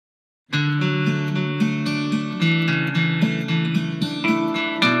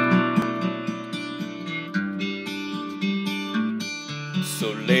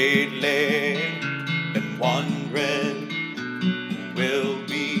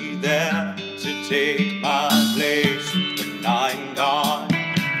take my place when I'm gone.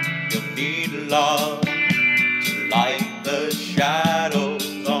 You'll need love to light the shadows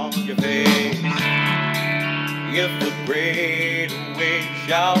on your face. If the great wave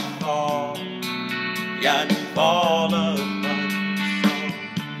shall fall and fall upon the shore,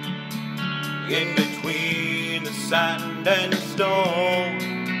 in between the sand and stone,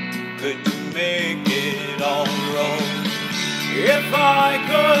 could you make it all roll? If I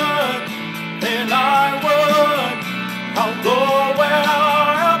could, then I would. I'll go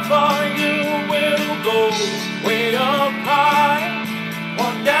wherever you will go, way up high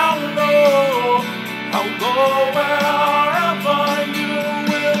or down low. I'll go wherever you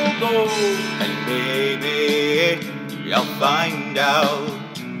will go, and maybe I'll find out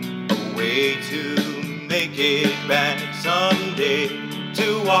a way to make it back someday, to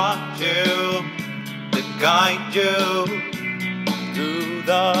want you, to guide you through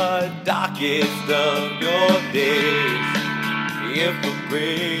the darkest of your days. If a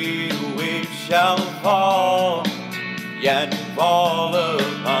great wave shall fall and fall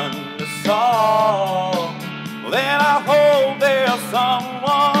upon the soul, then I hope there's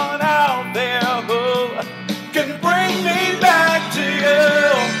someone out there who can bring me back to you.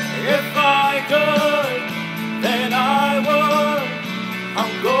 If I could, then I would.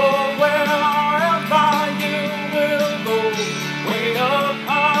 I'll go wherever you will go, way up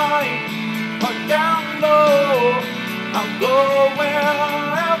high or down low. I'll go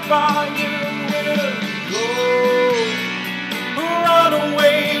wherever you will go. Run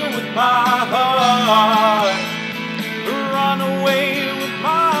away with my heart, run away with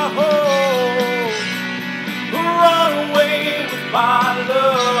my hope, run away with my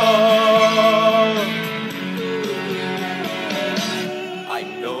love. I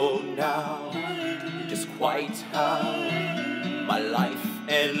know now just quite how my life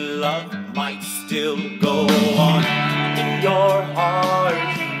and love might still go on. In your heart,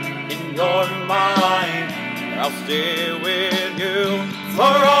 in your mind, I'll stay with you for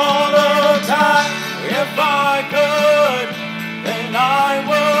all the time. If I could, then I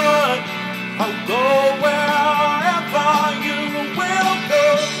would. I'll go wherever you will go,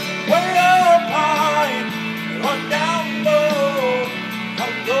 way up high or down low.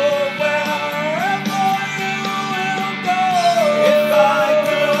 I'll go wherever you will go. If I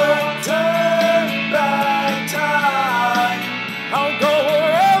could turn back time, I'll go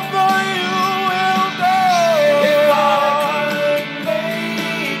wherever you will go. If I could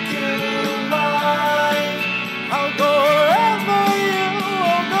make you mine, I'll go wherever you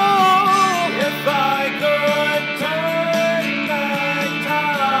will go. If I could turn back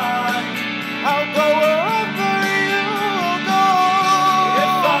time, I'll go